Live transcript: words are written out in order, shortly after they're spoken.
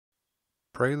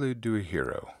Prelude to a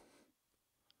Hero,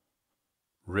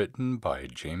 written by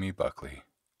Jamie Buckley,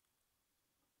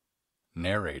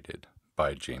 narrated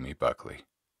by Jamie Buckley.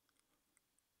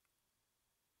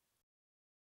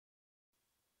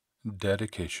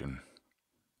 Dedication.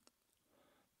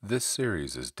 This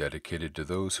series is dedicated to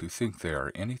those who think they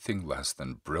are anything less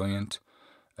than brilliant,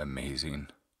 amazing,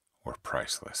 or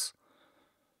priceless.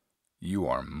 You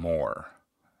are more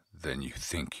than you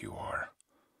think you are.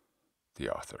 The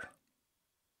author.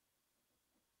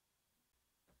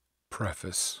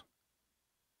 Preface.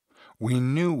 We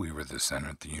knew we were the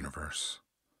center of the universe.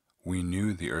 We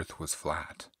knew the earth was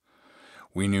flat.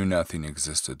 We knew nothing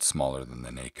existed smaller than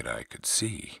the naked eye could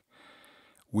see.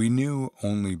 We knew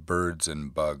only birds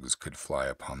and bugs could fly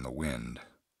upon the wind.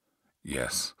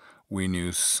 Yes, we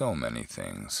knew so many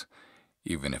things,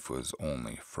 even if it was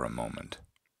only for a moment.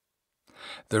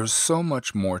 There's so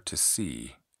much more to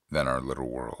see than our little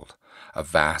world, a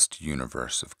vast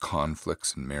universe of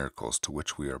conflicts and miracles to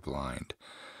which we are blind.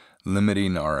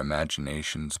 Limiting our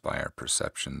imaginations by our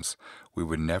perceptions, we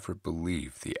would never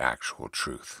believe the actual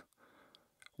truth.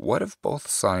 What if both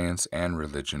science and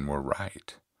religion were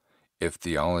right? If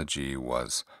theology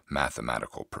was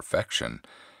mathematical perfection,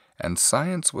 and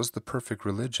science was the perfect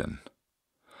religion?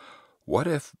 What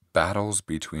if battles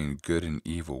between good and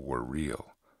evil were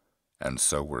real, and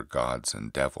so were gods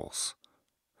and devils?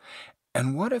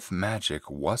 And what if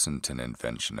magic wasn't an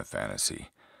invention of fantasy,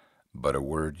 but a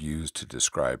word used to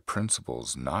describe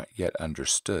principles not yet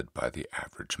understood by the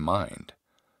average mind?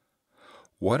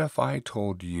 What if I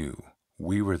told you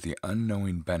we were the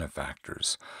unknowing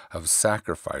benefactors of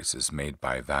sacrifices made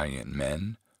by valiant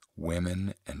men,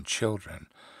 women, and children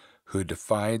who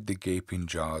defied the gaping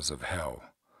jaws of hell,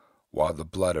 while the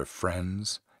blood of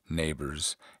friends,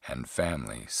 neighbors, and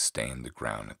family stained the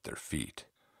ground at their feet?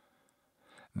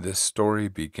 This story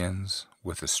begins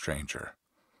with a stranger,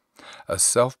 a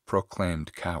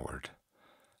self-proclaimed coward,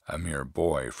 a mere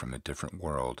boy from a different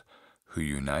world who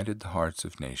united the hearts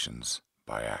of nations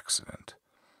by accident.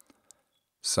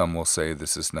 Some will say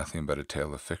this is nothing but a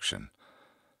tale of fiction.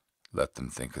 Let them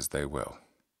think as they will.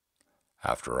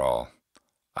 After all,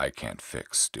 I can't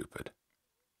fix stupid.